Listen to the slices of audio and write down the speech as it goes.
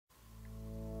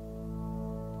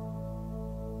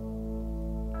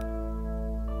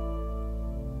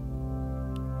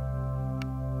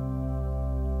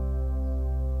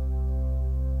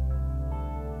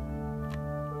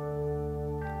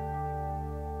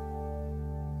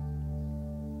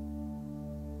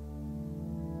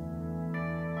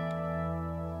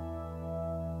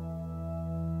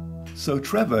So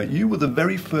Trevor, you were the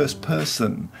very first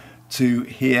person to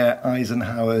hear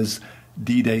Eisenhower's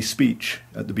D-Day speech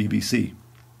at the BBC.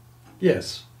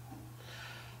 Yes.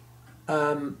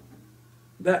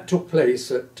 That took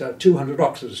place at 200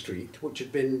 Oxford Street, which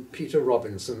had been Peter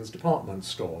Robinson's department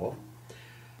store.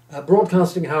 A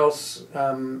broadcasting house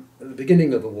at the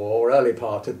beginning of the war, early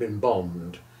part, had been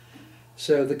bombed.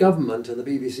 So the government and the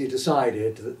BBC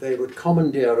decided that they would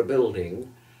commandeer a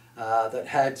building that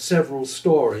had several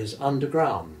stories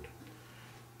underground.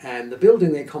 And the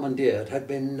building they commandeered had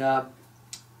been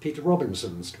Peter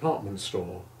Robinson's department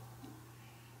store.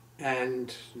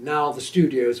 And now the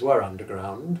studios were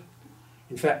underground.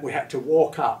 In fact, we had to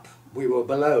walk up. We were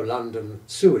below London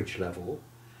sewage level.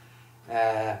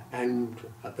 And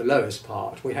at the lowest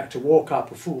part, we had to walk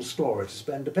up a full story to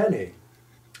spend a penny.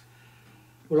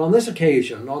 Well, on this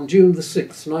occasion, on June the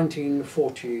 6th,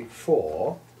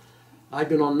 1944, I'd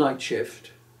been on night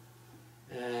shift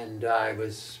and I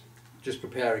was just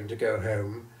preparing to go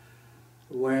home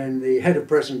when the head of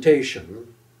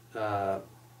presentation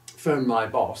phoned my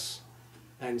boss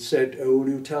and said, "Oh, will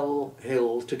you tell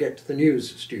Hill to get the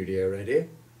news studio ready?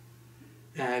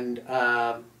 And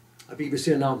a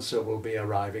BBC announcer will be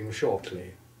arriving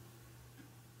shortly."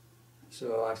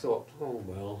 So I thought, oh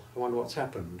well, I wonder what's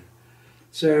happened.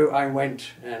 So I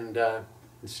went and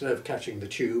instead of catching the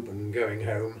tube and going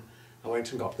home, I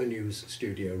went and got the news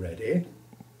studio ready.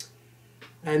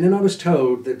 And then I was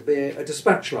told there'd be a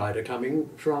dispatch rider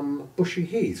coming from Bushey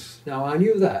Heath. Now I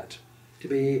knew that to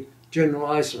be General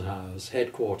Eisenhower's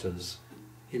headquarters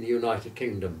in the United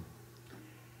Kingdom.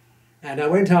 And I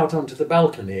went out onto the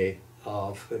balcony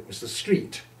of, it was the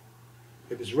street.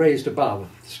 It was raised above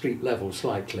the street level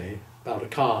slightly, about a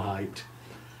car height.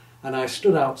 And I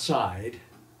stood outside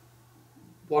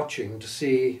watching to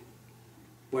see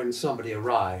when somebody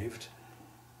arrived.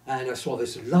 And I saw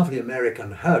this lovely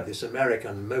American, heard this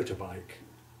American motorbike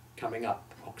coming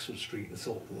up Oxford Street and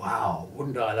thought, wow,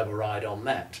 wouldn't I love a ride on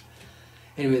that?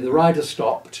 Anyway, the rider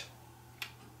stopped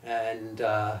and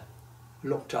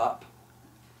looked up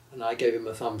and I gave him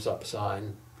a thumbs up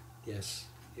sign. Yes,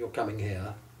 you're coming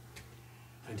here.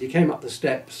 And he came up the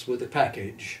steps with a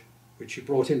package which he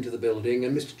brought into the building,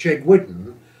 and Mr.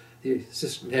 Chegwidden, the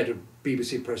assistant head of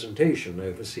BBC presentation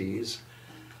overseas,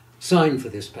 signed for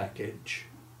this package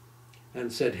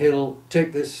and said, "Hill,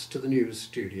 take this to the news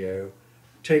studio,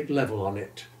 take level on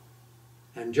it,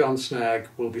 and John Snagg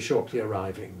will be shortly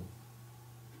arriving."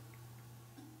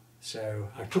 So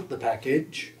I took the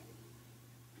package,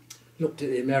 looked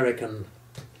at the American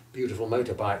beautiful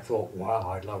motorbike, thought, wow,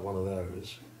 I'd love one of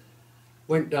those.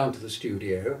 Went down to the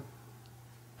studio,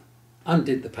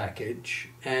 undid the package,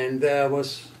 and there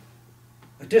was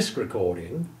a disc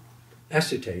recording,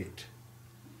 acetate,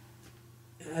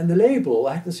 and the label,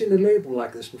 I hadn't seen a label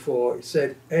like this before, it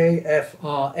said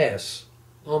AFRS,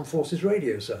 Armed Forces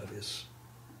Radio Service.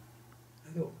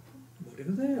 I thought,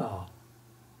 whatever they are.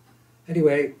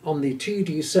 Anyway, on the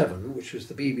TD7, which was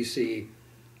the BBC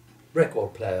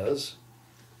record players,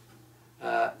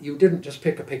 you didn't just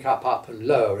pick a pickup up and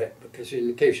lower it, because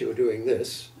in case you were doing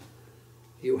this,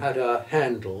 you had a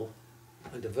handle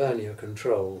and a vernier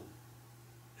control,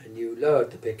 and you lowered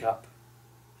the pickup,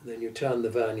 and then you turned the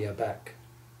vernier back,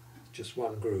 just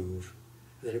one groove,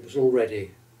 and then it was all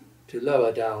ready to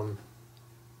lower down,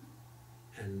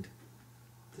 and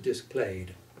the disc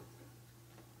played.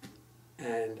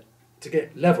 And to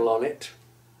get level on it,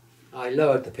 I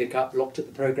lowered the pickup, looked at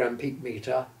the programme peak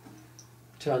meter,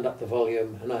 turned up the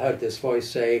volume, and I heard this voice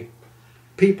say,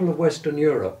 "People of Western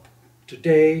Europe,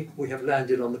 today we have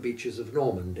landed on the beaches of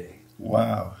Normandy."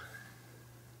 Wow.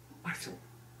 I thought,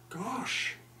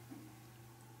 gosh.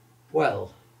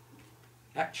 Well,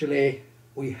 actually,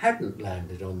 we hadn't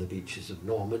landed on the beaches of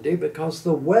Normandy because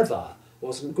the weather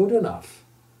wasn't good enough.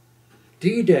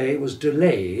 D-Day was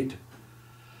delayed.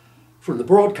 From the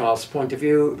broadcast point of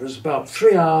view, it was about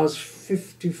 3 hours,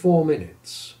 54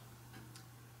 minutes.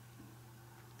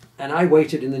 And I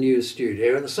waited in the news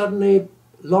studio, and suddenly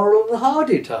Laurel and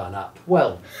Hardy turn up.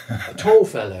 Well, a tall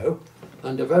fellow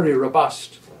and a very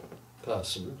robust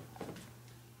person.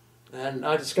 And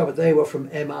I discovered they were from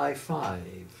MI5.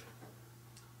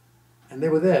 And they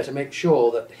were there to make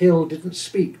sure that Hill didn't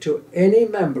speak to any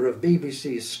member of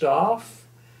BBC staff.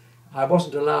 I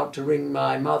wasn't allowed to ring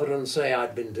my mother and say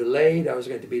I'd been delayed, I was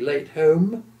going to be late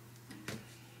home.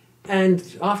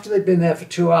 And after they'd been there for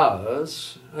 2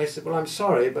 hours, I said, "Well, I'm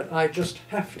sorry, but I just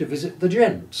have to visit the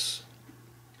gents."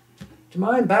 To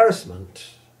my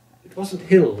embarrassment, it wasn't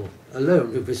Hill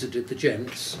alone who visited the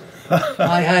gents.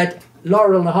 I had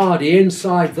Laurel and Hardy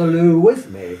inside the loo with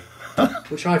me,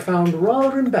 which I found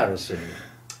rather embarrassing.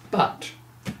 But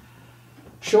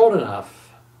sure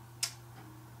enough,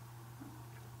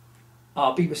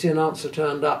 our BBC announcer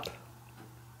turned up,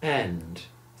 and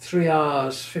 3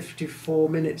 hours 54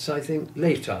 minutes, I think,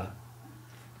 later,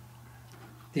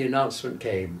 the announcement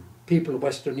came. People of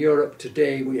Western Europe,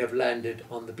 today we have landed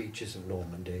on the beaches of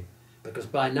Normandy, because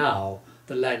by now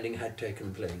the landing had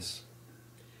taken place.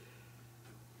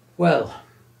 Well,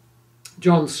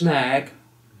 John Snagg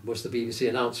was the BBC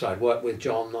announcer. I'd worked with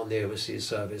John on the overseas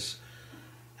service,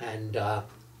 and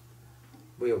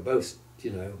we were both, you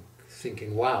know,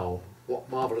 thinking, wow, what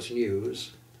marvellous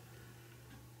news.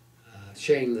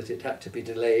 Shame that it had to be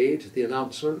delayed, the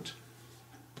announcement.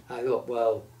 I thought,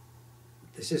 well,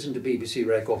 this isn't a BBC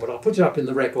record, but I'll put it up in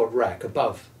the record rack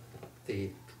above the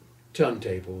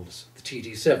turntables, the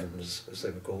TD7s as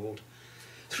they were called.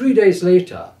 3 days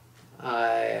later,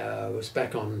 I was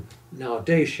back on now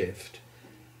day shift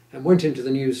and went into the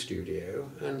news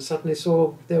studio and suddenly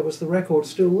saw there was the record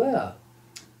still there.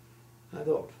 I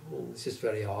thought, well, this is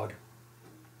very odd.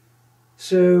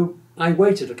 So I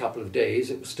waited a couple of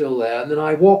days, it was still there, and then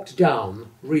I walked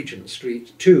down Regent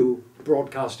Street to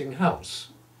Broadcasting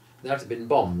House. That had been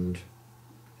bombed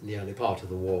in the early part of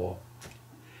the war,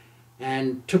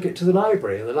 and took it to the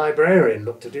library, and the librarian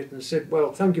looked at it and said,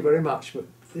 well, thank you very much, but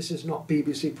this is not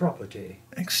BBC property.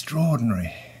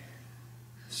 Extraordinary.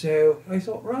 So I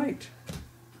thought, right,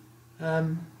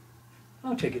 I'll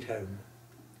take it home.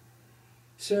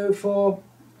 So for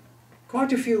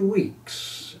quite a few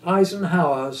weeks,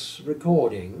 Eisenhower's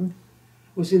recording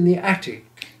was in the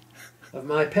attic of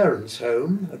my parents'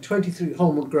 home at 23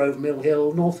 Holmwood Grove, Mill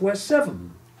Hill, Northwest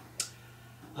 7,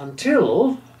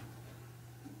 until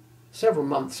several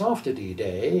months after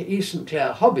D-Day, E. St.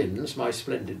 Clair Hobbins, my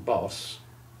splendid boss,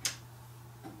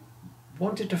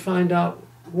 wanted to find out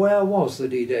where was the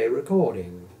D-Day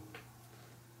recording.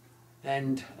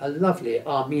 And a lovely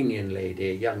Armenian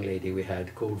lady, young lady we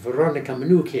had, called Veronica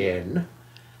Manoukian,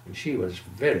 and she was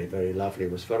very, very lovely,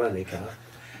 was Veronica.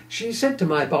 She said to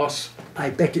my boss,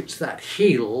 I bet it's that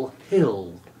Hill.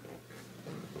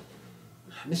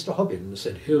 Mr. Hobbins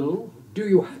said, Hill, do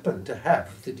you happen to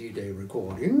have the D-Day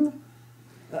recording?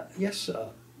 Yes,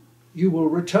 sir. You will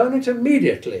return it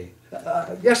immediately.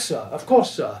 Yes, sir. Of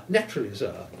course, sir. Naturally,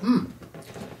 sir.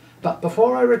 But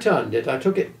before I returned it, I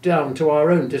took it down to our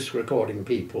own disc recording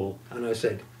people, and I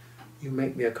said, you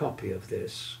make me a copy of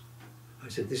this. I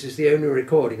said, this is the only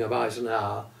recording of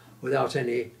Eisenhower without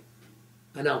any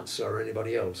announcer or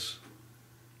anybody else,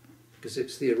 because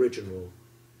it's the original.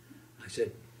 I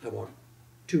said, I want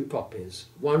 2 copies.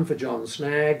 One for John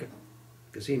Snagg,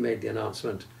 because he made the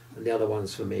announcement, and the other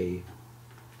one's for me.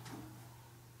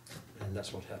 And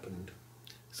that's what happened.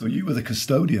 So you were the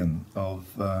custodian of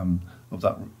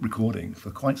that recording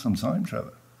for quite some time,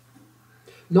 Trevor.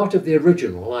 Not of the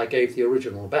original. I gave the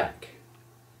original back,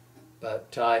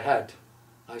 but I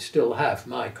still have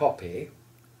my copy.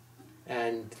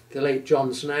 And the late John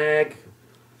Snagg,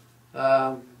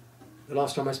 the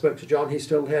last time I spoke to John, he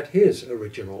still had his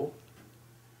original,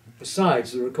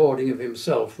 besides the recording of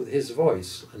himself with his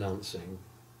voice announcing.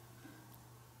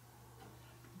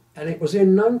 And it was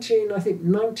in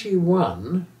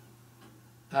 91.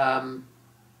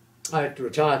 I had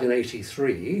retired in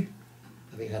 83,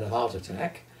 having had a heart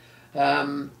attack.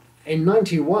 In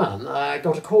 91, I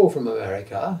got a call from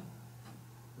America.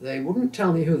 They wouldn't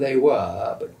tell me who they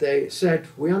were, but they said,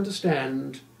 we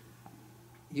understand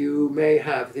you may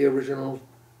have the original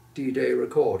D-Day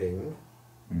recording.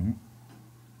 Mm-hmm.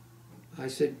 I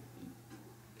said,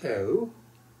 oh,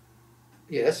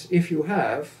 yes, if you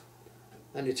have,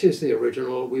 and it is the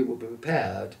original, we will be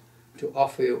prepared to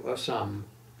offer you a sum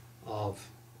of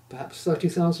perhaps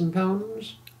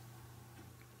 £30,000.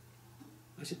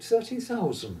 I said,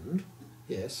 30,000?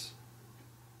 Yes.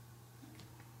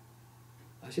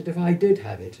 I said, if I did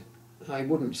have it, I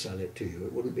wouldn't sell it to you.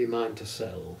 It wouldn't be mine to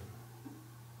sell.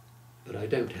 But I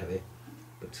don't have it.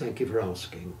 But thank you for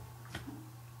asking.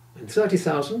 And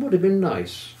 30,000 would have been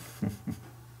nice.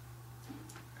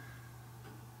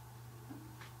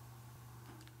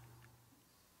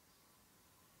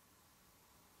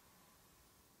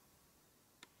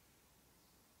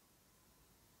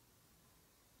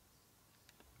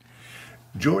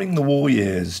 During the war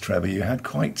years, Trevor, you had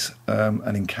quite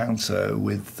an encounter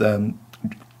with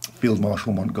Field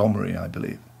Marshal Montgomery, I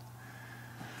believe.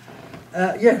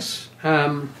 Yes.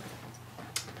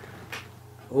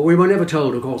 We were never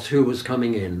told, of course, who was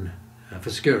coming in for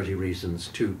security reasons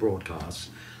to broadcast.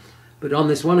 But on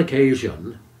this one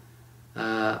occasion,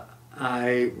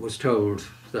 I was told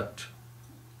that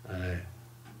a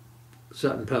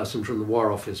certain person from the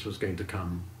War Office was going to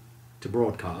come to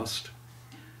broadcast.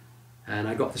 And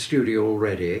I got the studio all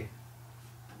ready,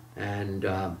 and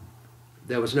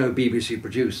there was no BBC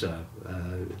producer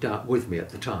with me at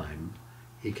the time.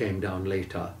 He came down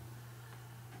later.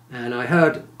 And I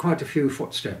heard quite a few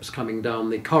footsteps coming down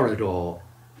the corridor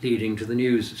leading to the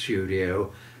news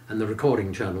studio and the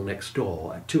recording channel next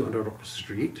door at 200 Oxford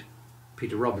Street,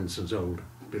 Peter Robinson's old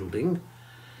building.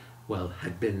 Well,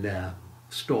 had been their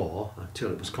store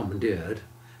until it was commandeered,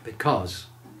 because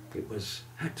it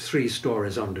had 3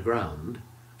 stories underground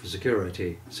for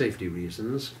security, safety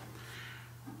reasons.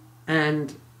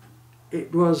 And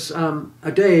it was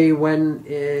a day when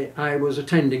I was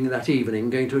attending that evening,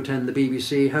 going to attend the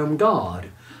BBC Home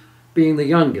Guard. Being the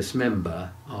youngest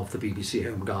member of the BBC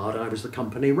Home Guard, I was the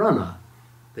company runner.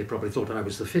 They probably thought I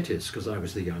was the fittest because I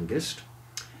was the youngest.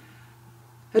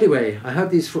 Anyway, I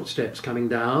heard these footsteps coming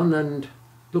down and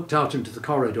looked out into the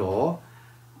corridor,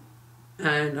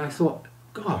 and I thought,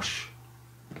 gosh,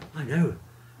 I know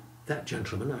that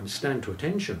gentleman, I must stand to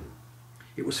attention.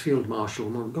 It was Field Marshal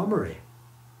Montgomery.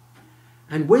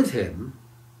 And with him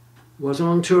was an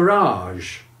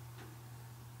entourage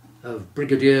of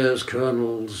brigadiers,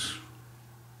 colonels,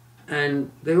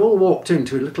 and they all walked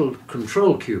into a little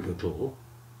control cubicle,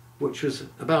 which was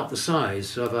about the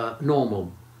size of a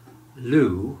normal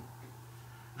loo.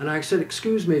 And I said,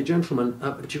 excuse me, gentlemen,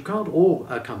 but you can't all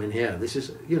come in here. This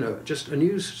is, you know, just a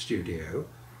news studio.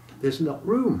 There's not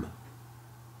room.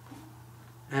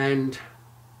 And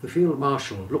the Field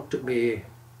Marshal looked at me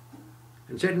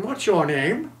and said, what's your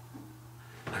name?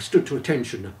 I stood to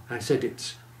attention. I said,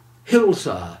 it's Hill,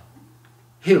 sir.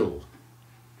 Hill.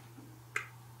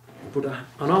 He put an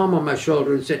arm on my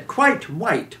shoulder and said, quite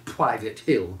white, Private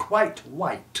Hill, quite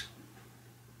white.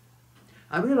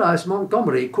 I realised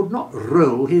Montgomery could not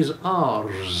roll his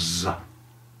R's.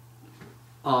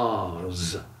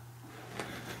 R's.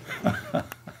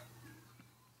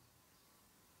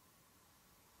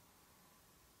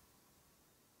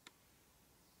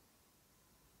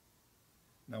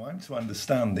 Now, I'm to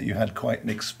understand that you had quite an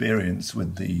experience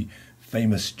with the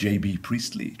famous J.B.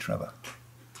 Priestley, Trevor.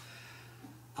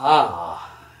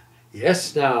 Ah,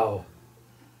 yes, now,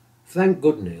 thank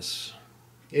goodness,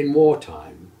 in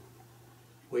wartime,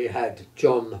 we had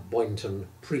John Boynton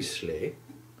Priestley,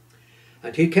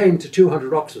 and he came to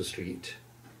 200 Oxford Street,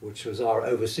 which was our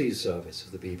overseas service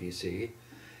of the BBC,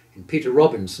 in Peter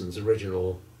Robinson's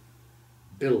original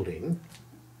building,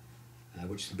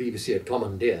 which the BBC had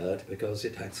commandeered because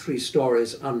it had 3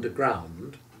 stories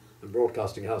underground, and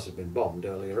Broadcasting House had been bombed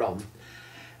earlier on.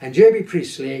 And J.B.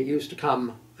 Priestley used to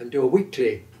come and do a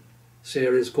weekly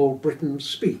series called Britain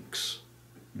Speaks,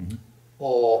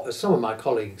 or as some of my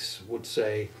colleagues would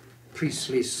say,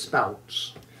 Priestley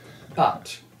Spouts.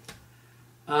 But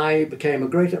I became a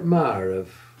great admirer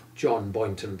of John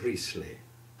Boynton Priestley.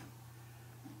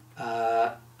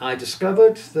 I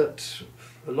discovered that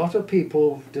a lot of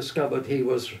people discovered he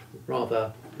was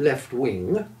rather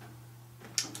left-wing,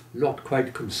 not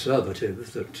quite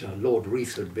conservative that Lord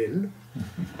Reith had been,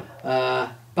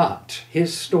 but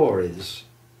his stories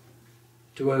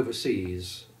to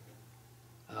overseas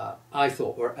I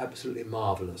thought were absolutely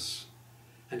marvellous.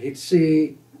 And he'd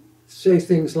say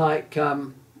things like,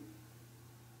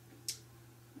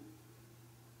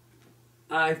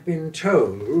 I've been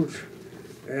told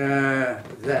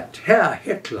that Herr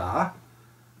Hitler,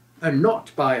 and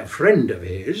not by a friend of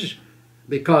his,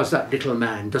 because that little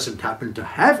man doesn't happen to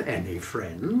have any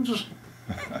friends.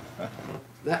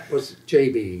 That was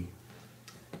J.B.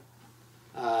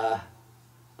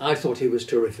 I thought he was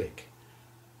terrific.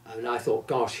 And I thought,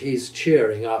 gosh, he's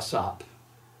cheering us up.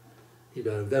 You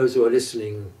know, those who are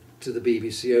listening to the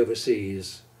BBC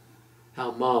overseas,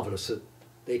 how marvellous that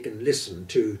they can listen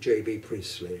to J.B.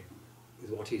 Priestley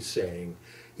with what he's saying.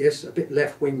 Yes, a bit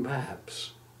left-wing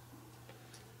perhaps.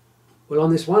 Well,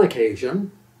 on this one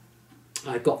occasion,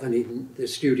 I got the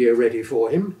studio ready for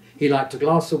him. He liked a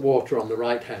glass of water on the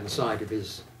right-hand side of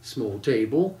his small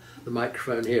table, the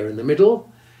microphone here in the middle,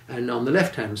 and on the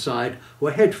left-hand side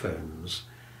were headphones,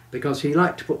 because he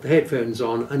liked to put the headphones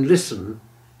on and listen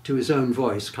to his own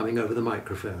voice coming over the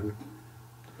microphone.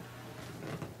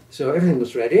 So everything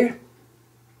was ready,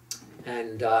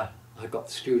 and I got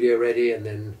the studio ready, and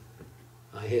then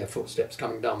I hear footsteps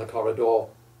coming down the corridor.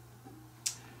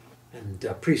 And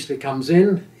Priestley comes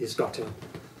in. He's got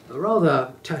a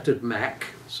rather tattered Mac,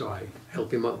 so I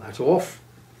help him up that off,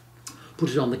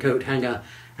 put it on the coat hanger,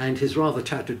 and his rather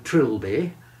tattered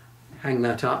trilby, hang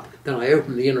that up. Then I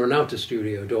open the inner and outer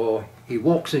studio door. He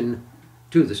walks in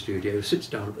to the studio, sits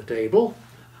down at the table,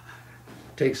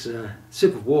 takes a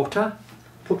sip of water,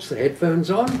 puts the headphones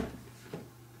on,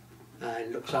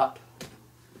 and looks up.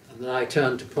 And then I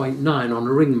turn to point 9 on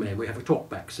a ring main. We have a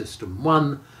talkback system.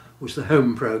 1, was the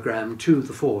home programme, 2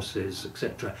 the forces,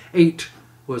 etc. 8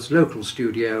 was local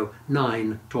studio,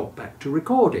 9 talk back to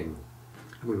recording.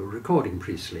 And we were recording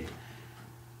Priestley.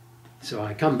 So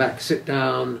I come back, sit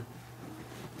down,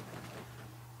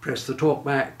 press the talk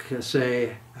back,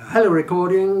 say, hello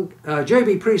recording,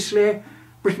 J.B. Priestley,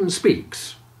 Britain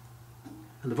speaks.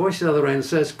 And the voice at the other end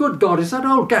says, good God, is that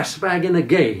old gas bag in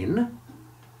again?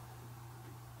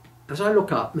 As I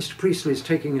look up, Mr. Priestley is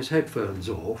taking his headphones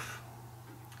off.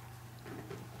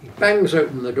 He bangs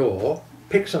open the door,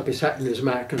 picks up his hat and his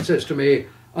Mac and says to me,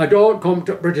 I don't come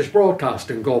to British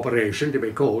Broadcasting Corporation to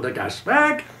be called a gas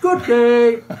bag. Good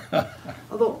day. I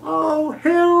thought, oh,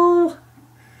 Hill,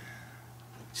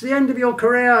 it's the end of your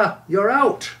career. You're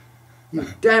out. You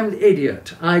damned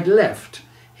idiot. I'd left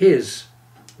his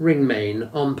ring main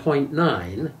on point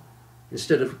 9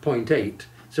 instead of point 8,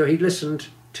 so he listened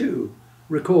to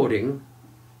recording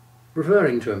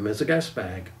referring to him as a gas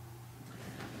bag.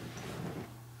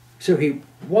 So he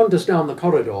wanders down the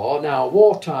corridor. Now,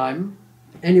 wartime,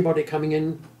 anybody coming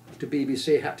in to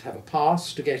BBC had to have a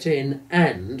pass to get in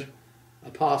and a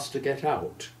pass to get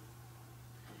out.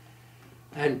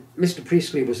 And Mr.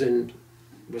 Priestley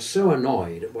was so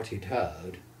annoyed at what he'd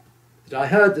heard that I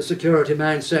heard the security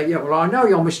man say, yeah, well, I know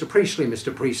you're Mr.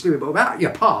 Priestley, but without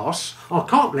your pass, I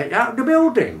can't let you out of the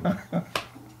building.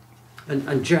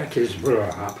 and Jack is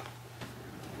up.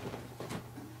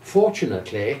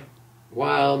 Fortunately,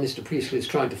 while Mr. Priestley is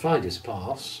trying to find his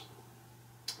pass,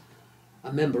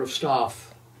 a member of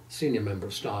staff, senior member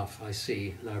of staff, I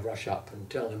see, and I rush up and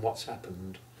tell him what's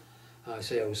happened. I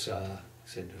say, oh, sir,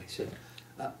 he said,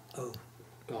 oh,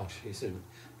 gosh, he said,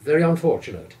 very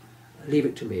unfortunate, leave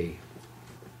it to me.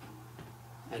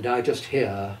 And I just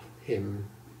hear him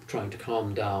trying to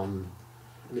calm down.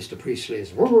 Mr. Priestley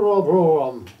is,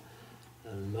 and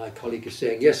my colleague is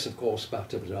saying, yes, of course,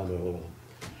 but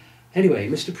anyway,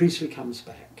 Mr. Priestley comes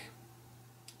back.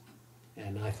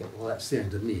 And I thought, well, that's the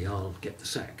end of me. I'll get the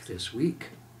sack this week.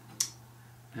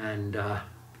 And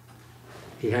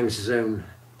he hangs his own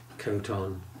coat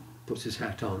on, puts his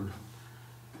hat on,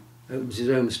 opens his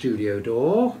own studio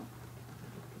door,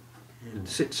 and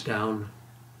sits down,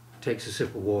 takes a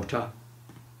sip of water,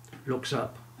 looks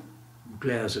up,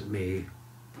 glares at me,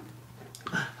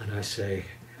 and I say,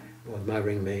 with my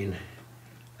ring main,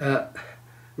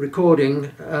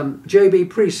 recording, J.B.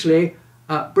 Priestley,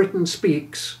 Britain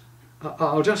speaks.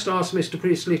 I'll just ask Mr.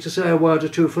 Priestley to say a word or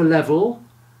two for level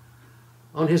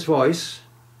on his voice.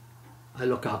 I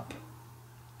look up,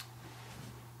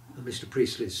 and Mr.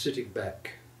 Priestley is sitting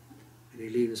back, and he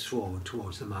leans forward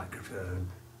towards the microphone,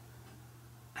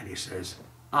 and he says,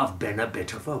 I've been a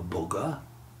bit of a bugger.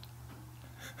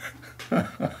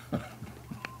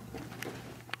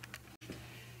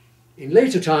 In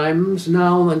later times,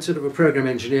 now I'm sort of a programme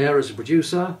engineer as a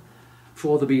producer.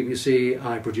 For the BBC,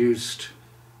 I produced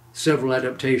several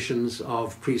adaptations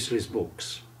of Priestley's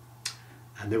books,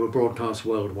 and they were broadcast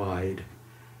worldwide.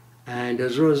 And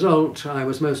as a result, I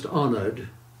was most honoured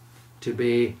to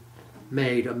be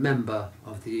made a member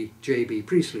of the J.B.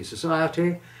 Priestley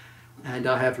Society, and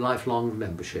I have lifelong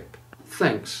membership,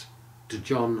 thanks to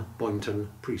John Boynton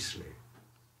Priestley.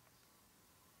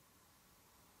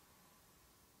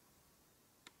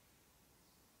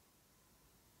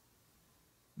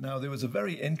 Now, there was a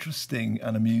very interesting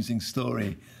and amusing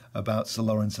story about Sir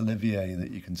Laurence Olivier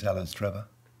that you can tell us, Trevor.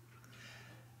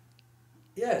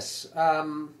 Yes,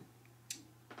 I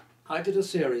did a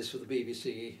series for the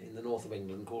BBC in the north of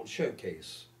England called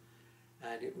Showcase,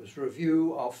 and it was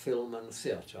review of film and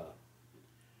theatre.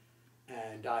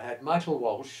 And I had Michael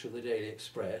Walsh of the Daily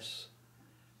Express,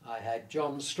 I had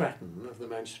John Stratton of the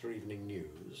Manchester Evening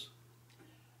News.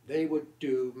 They would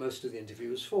do most of the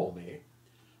interviews for me.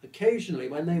 Occasionally,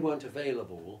 when they weren't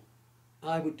available,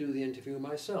 I would do the interview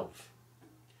myself.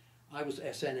 I was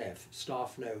SNF,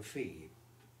 staff no fee,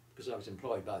 because I was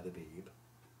employed by the Beeb.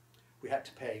 We had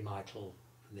to pay Michael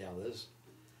and the others.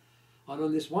 And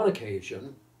on this one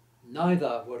occasion,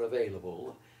 neither were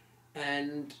available,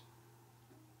 and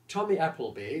Tommy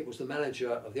Appleby was the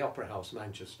manager of the Opera House,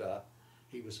 Manchester.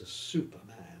 He was a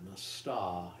superman, a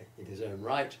star in his own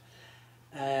right.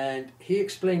 And he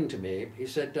explained to me, he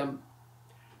said,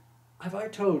 have I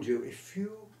told you, if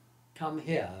you come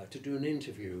here to do an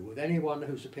interview with anyone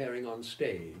who's appearing on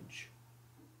stage,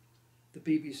 the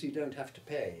BBC don't have to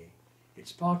pay.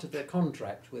 It's part of their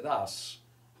contract with us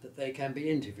that they can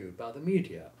be interviewed by the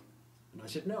media. And I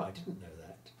said, no, I didn't know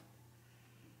that.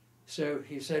 So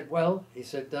he said, well,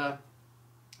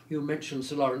 you mentioned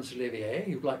Sir Laurence Olivier,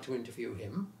 you'd like to interview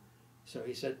him. So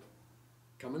he said,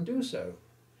 come and do so.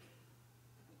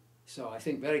 So I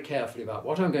think very carefully about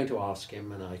what I'm going to ask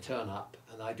him, and I turn up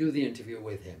and I do the interview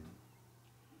with him.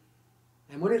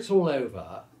 And when it's all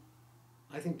over,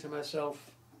 I think to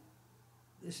myself,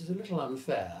 this is a little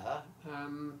unfair.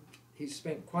 He's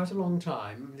spent quite a long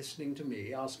time listening to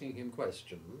me, asking him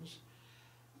questions,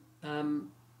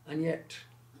 and yet,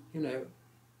 you know,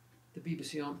 the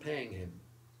BBC aren't paying him.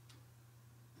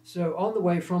 So on the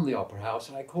way from the Opera House,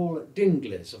 I call at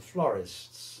Dingley's, a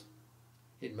florist's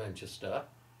in Manchester,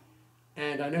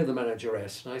 and I know the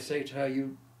manageress, and I say to her,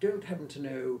 you don't happen to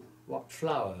know what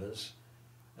flowers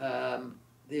the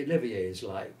Oliviers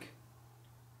like?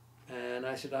 And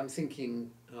I said, I'm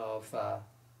thinking of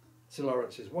Sir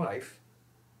Laurence's wife.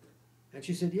 And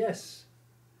she said, yes.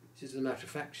 She said, as a matter of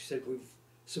fact, she said, we've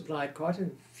supplied quite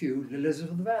a few lilies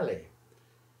of the valley.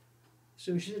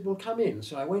 So she said, well, come in.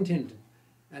 So I went in,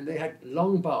 and they had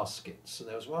long baskets, and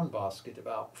there was one basket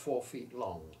about 4 feet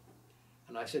long.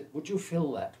 And I said, would you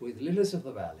fill that with lilies of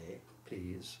the valley,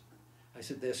 please? I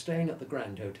said, they're staying at the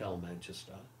Grand Hotel,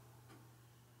 Manchester.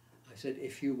 I said,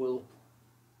 if you will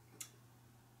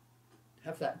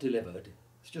have that delivered,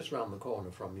 it's just round the corner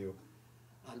from you.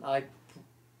 And I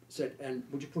said, and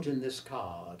would you put in this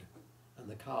card? And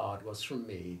the card was from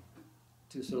me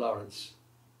to Sir Laurence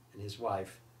and his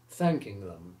wife, thanking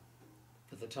them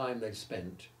for the time they'd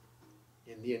spent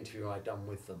in the interview I'd done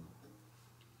with them.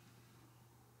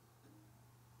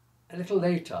 A little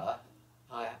later,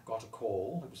 I got a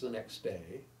call, it was the next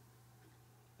day,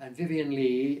 and Vivien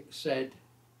Leigh said,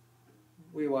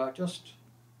 we were just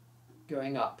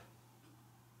going up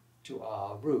to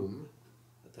our room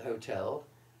at the hotel,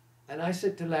 and I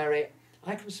said to Larry,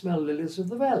 I can smell lilies of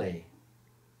the valley.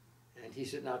 And he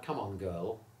said, now come on,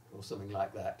 girl, or something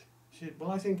like that. She said,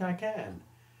 well, I think I can.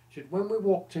 She said, when we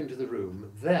walked into the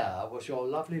room, there was your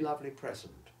lovely, lovely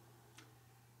present.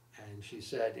 And she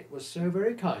said, it was so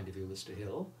very kind of you, Mr.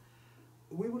 Hill.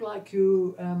 We would like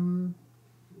you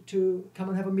to come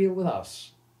and have a meal with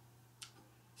us.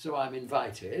 So I'm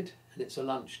invited, and it's a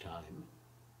lunchtime.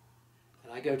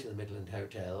 And I go to the Midland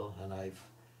Hotel, and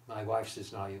my wife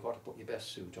says, now you've got to put your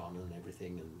best suit on and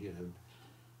everything, and, you know,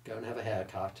 go and have a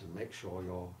haircut and make sure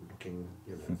you're looking,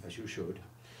 you know, as you should.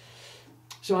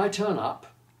 So I turn up,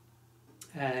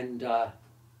 and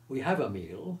we have a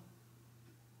meal,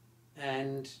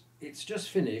 and it's just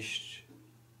finished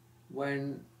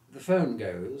when the phone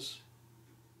goes,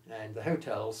 and the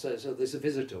hotel says, oh, there's a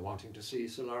visitor wanting to see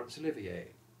Sir Laurence Olivier.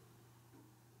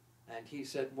 And he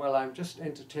said, well, I'm just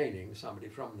entertaining somebody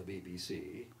from the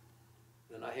BBC.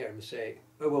 Then I hear him say,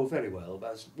 oh, well, very well,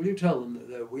 but will you tell them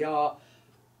that we are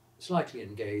slightly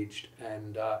engaged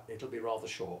and it'll be rather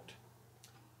short.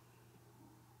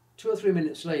 2 or 3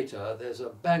 minutes later, there's a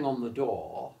bang on the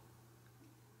door,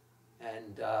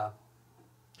 and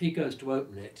he goes to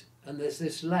open it, and there's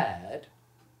this lad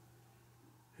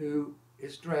who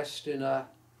is dressed in a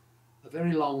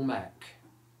very long mac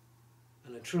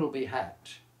and a trilby hat.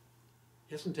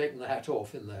 He hasn't taken the hat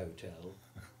off in the hotel.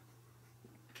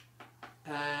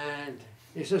 And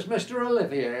he says, Mr.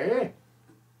 Olivier.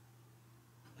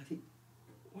 I think,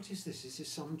 what is this? Is this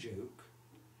some joke?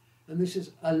 And this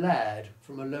is a lad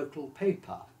from a local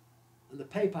paper. And the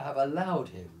paper have allowed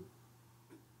him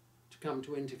to come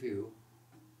to interview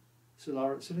Sir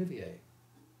Laurence Olivier.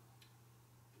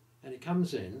 And he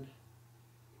comes in,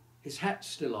 his hat's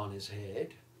still on his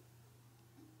head,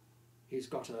 he's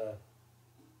got a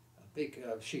big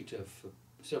sheet of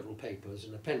several papers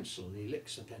and a pencil, and he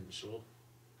licks a pencil,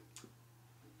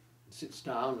 and sits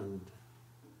down, and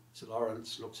Sir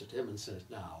Laurence looks at him and says,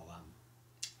 now,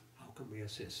 how can we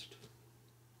assist?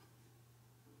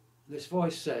 And this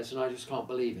voice says, and I just can't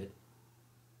believe it,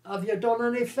 have you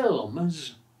done any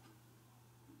films?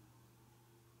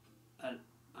 And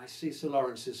I see Sir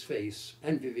Laurence's face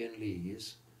and Vivien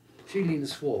Leigh's. She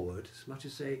leans forward as much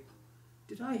as say,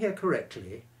 did I hear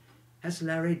correctly? Has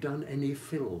Larry done any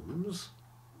films?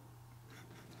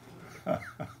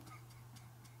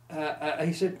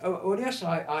 He said, oh, well, yes,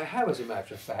 I have, as a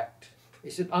matter of fact. He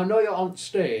said, I know you're on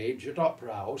stage at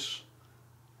Opera House.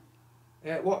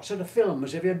 What sort of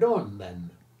films have you done, then?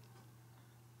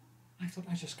 I thought,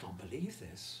 I just can't believe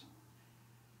this.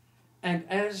 And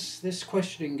as this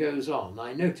questioning goes on,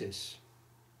 I notice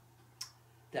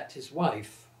that his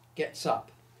wife gets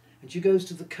up and she goes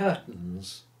to the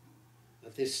curtains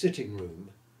of this sitting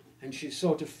room, and she's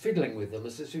sort of fiddling with them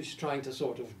as if she's trying to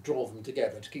sort of draw them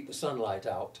together to keep the sunlight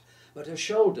out, but her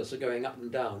shoulders are going up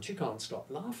and down. She can't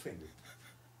stop laughing.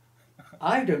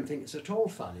 I don't think it's at all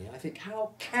funny. I think,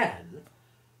 how can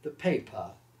the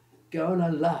paper go and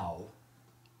allow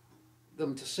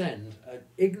them to send an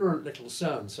ignorant little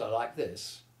so-and-so like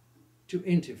this to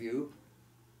interview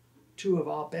two of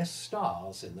our best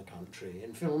stars in the country,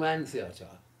 in film and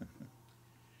theatre.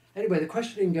 Anyway, the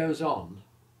questioning goes on,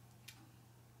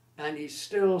 and he's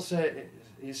still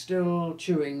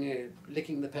chewing,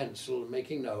 licking the pencil,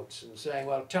 making notes, and saying,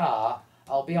 "Well, ta,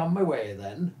 I'll be on my way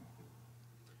then."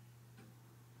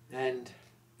 And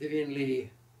Vivien Leigh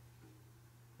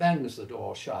bangs the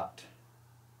door shut.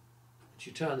 She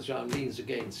turns round, leans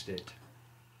against it.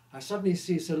 I suddenly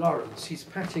see Sir Laurence. He's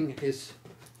patting his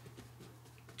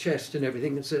chest and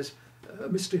everything, and says,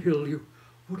 "Mr. Hill, you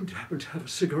wouldn't happen to have a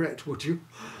cigarette, would you?"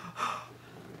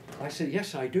 I said,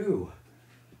 "Yes, I do."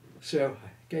 So I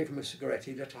gave him a cigarette.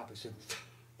 He lit up and said,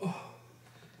 "Oh,"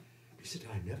 he said,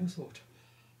 "I never thought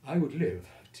I would live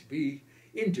to be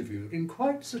interviewed in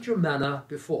quite such a manner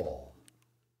before."